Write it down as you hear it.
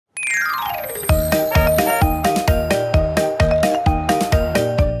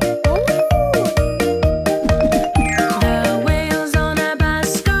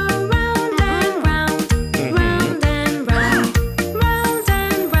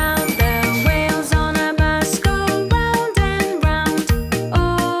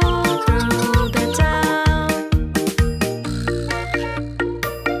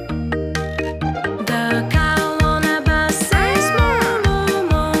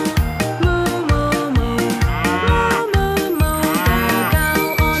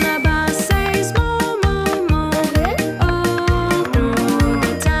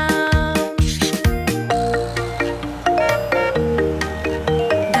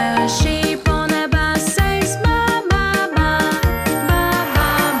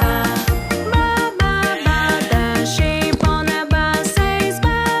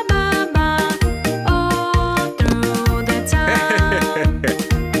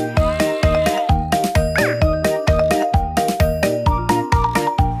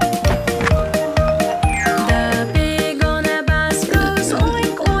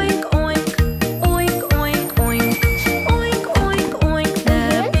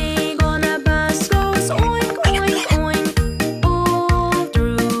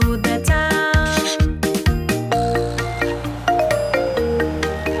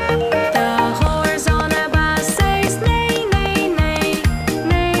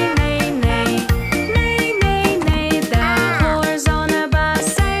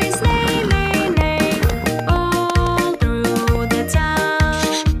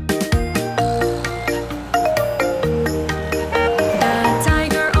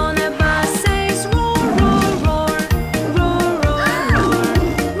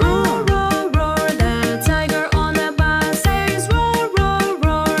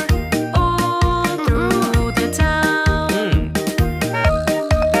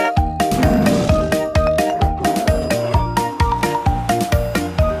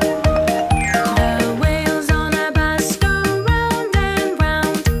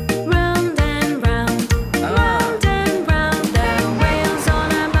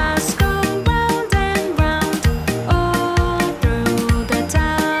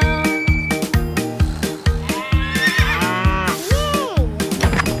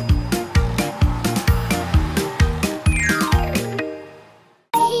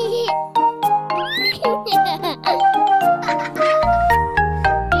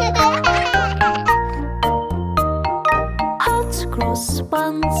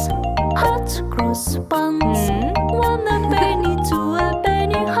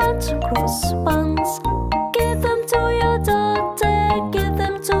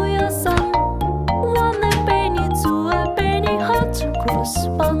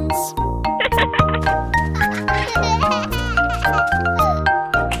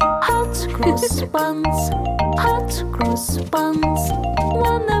cross buns, hot cross buns.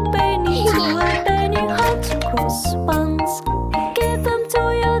 One a penny, two a penny, hot cross buns. Give them to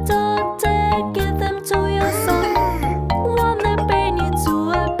your daughter, give them to your son. One a penny,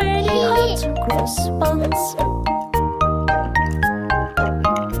 two a penny, hot cross buns.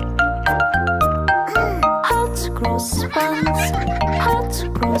 Hot cross buns, hot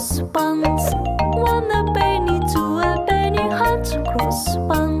cross buns. One a penny, two a penny, hot cross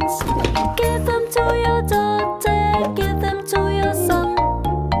buns. Give them to your daughter, give them to your son.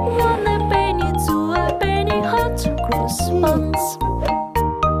 One a penny, two a penny, hot cross buns.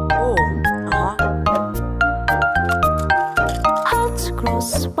 Hot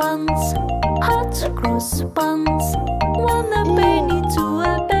cross buns, hot cross buns. One a penny, two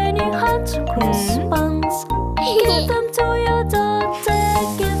a penny, hot cross buns. Give them to your daughter,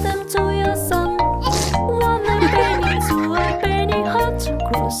 give them to your son. One a penny, two a penny, hot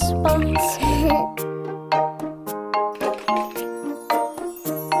cross buns.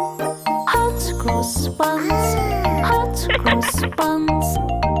 Hot cross buns, hot cross buns.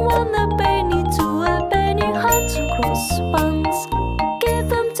 One a penny, two a penny, hot cross buns. Give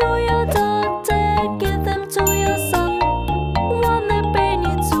them to your daughter, give them to your son. One a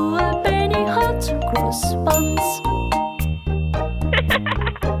penny, two a penny, hot cross buns.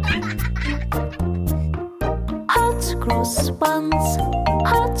 Hot cross buns,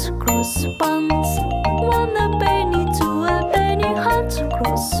 hot cross buns. One a penny, two a penny, hot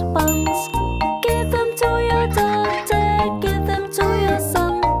cross buns. Give them to your daughter, give them to your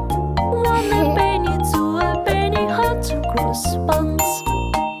son. One a penny, two a penny, hot cross buns.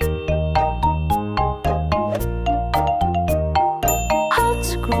 Hot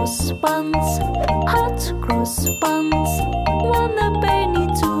cross buns, hot cross buns. One a penny,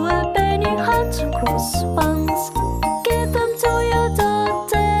 two a penny, hot cross buns. Give them to your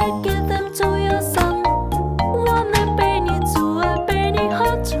daughter, give them to your son. One a penny, two a penny,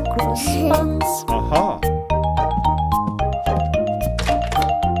 hot cross buns.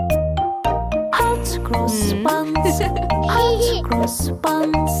 Hot cross buns, hot cross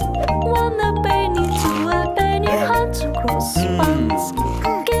buns. One a penny, two a penny, hot cross buns.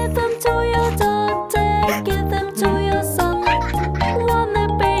 Give them to your daughter, give them to your son. One a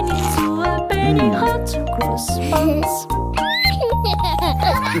penny, two a penny, hot cross buns.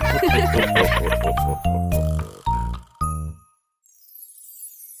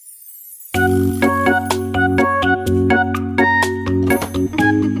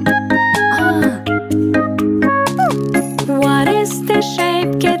 What is the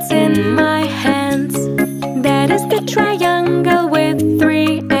shape, kids, in my hands? That is the triangle with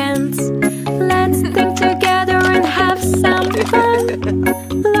three ends. Let's think together and have some fun.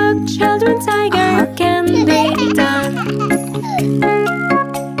 Look, children, tiger can be done.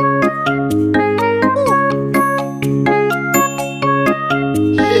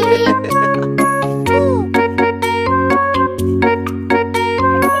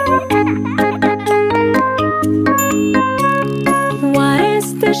 What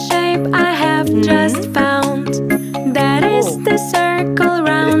is the shape I have just found? That is the circle,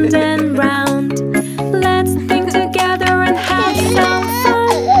 round and round. Let's think together and have some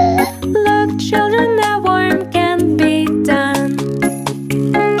fun. Look, children, a worm can be done.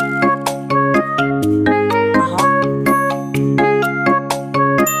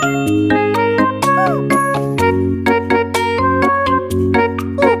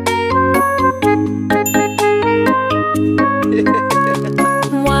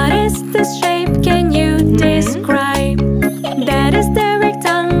 What is the shape? Can you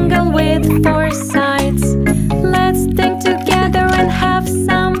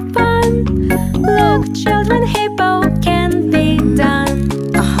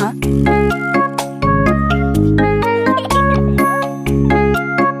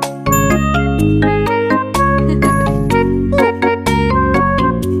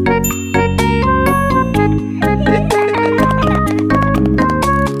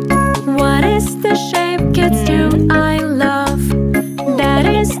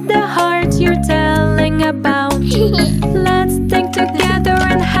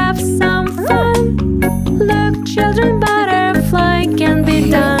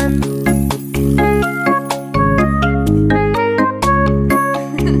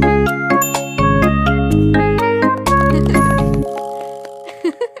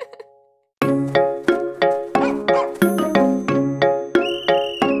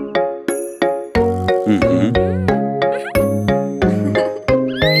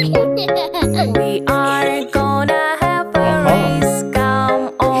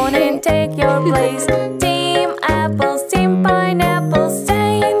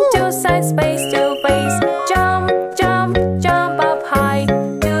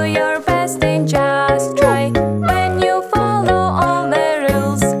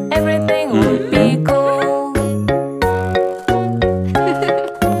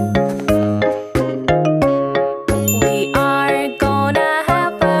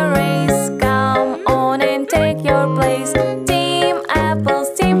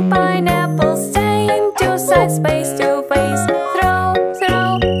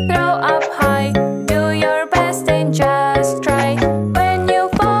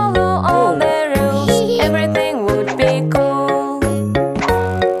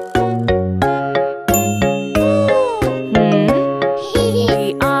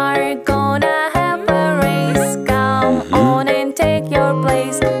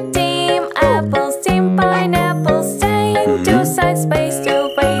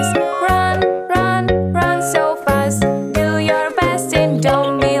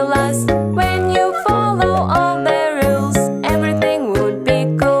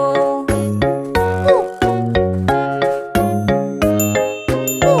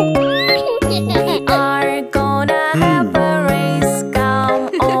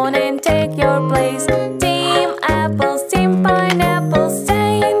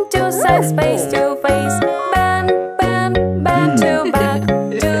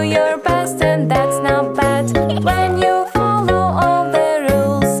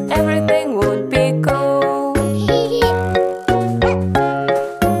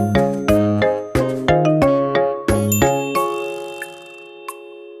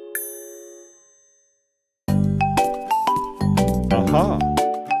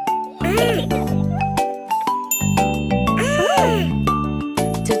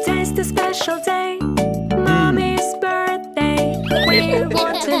Today's the special day, Mommy's birthday. We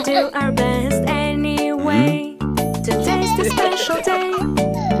want to do our best anyway. Today's the special day,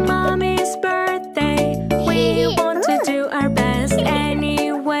 Mommy's birthday. We want to do our best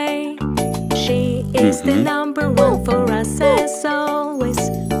anyway. She is the number one for us as always.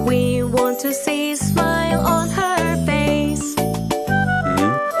 We want to see a smile on her face.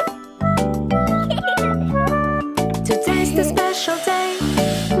 Today's the special day,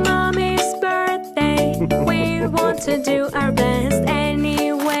 Mommy's birthday. We want to do our best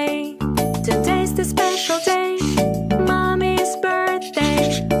anyway. Today's the special day, Mommy's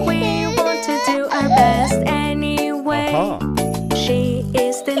birthday. We want to do our best anyway. She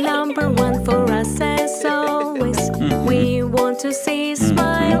is the number one for us as always. We want to see a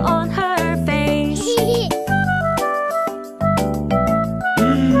smile on her face.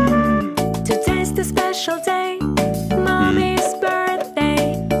 Today's the special day, Mommy's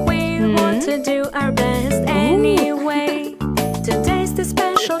birthday. We want to do our best anyway. Today's the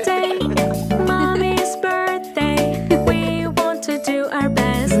special day, Mommy's birthday. We want to do our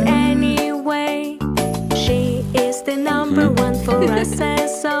best anyway. She is the number one for us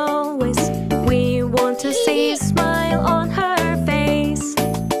as always. We want to see a smile on her face.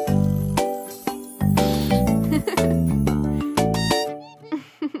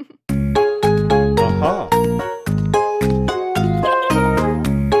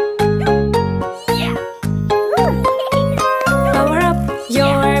 Power up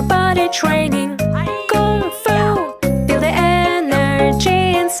your body training. Kung Fu. Feel the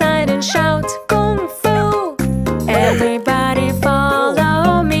energy inside and shout Kung Fu. Everybody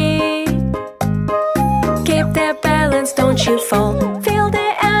follow me. Keep the balance, don't you fall. Feel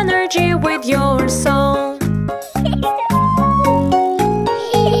the energy with your soul.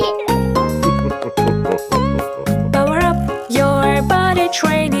 Power up your body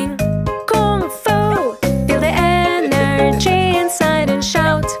training. Kung Fu. Feel the energy inside and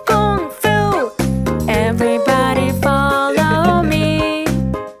shout Kung Fu. Everybody follow me.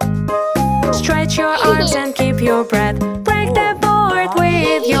 Stretch your arms and keep your breath. Break the board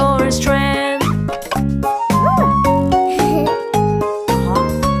with your strength.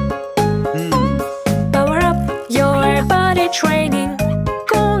 Power up your body training.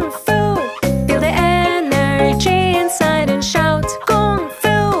 Kung Fu. Feel the energy inside and shout Kung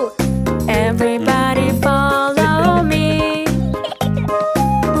Fu. Everybody follow me.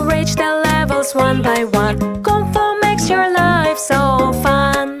 Reach the levels one by one. Kung Fu makes your life so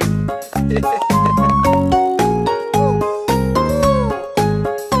fun.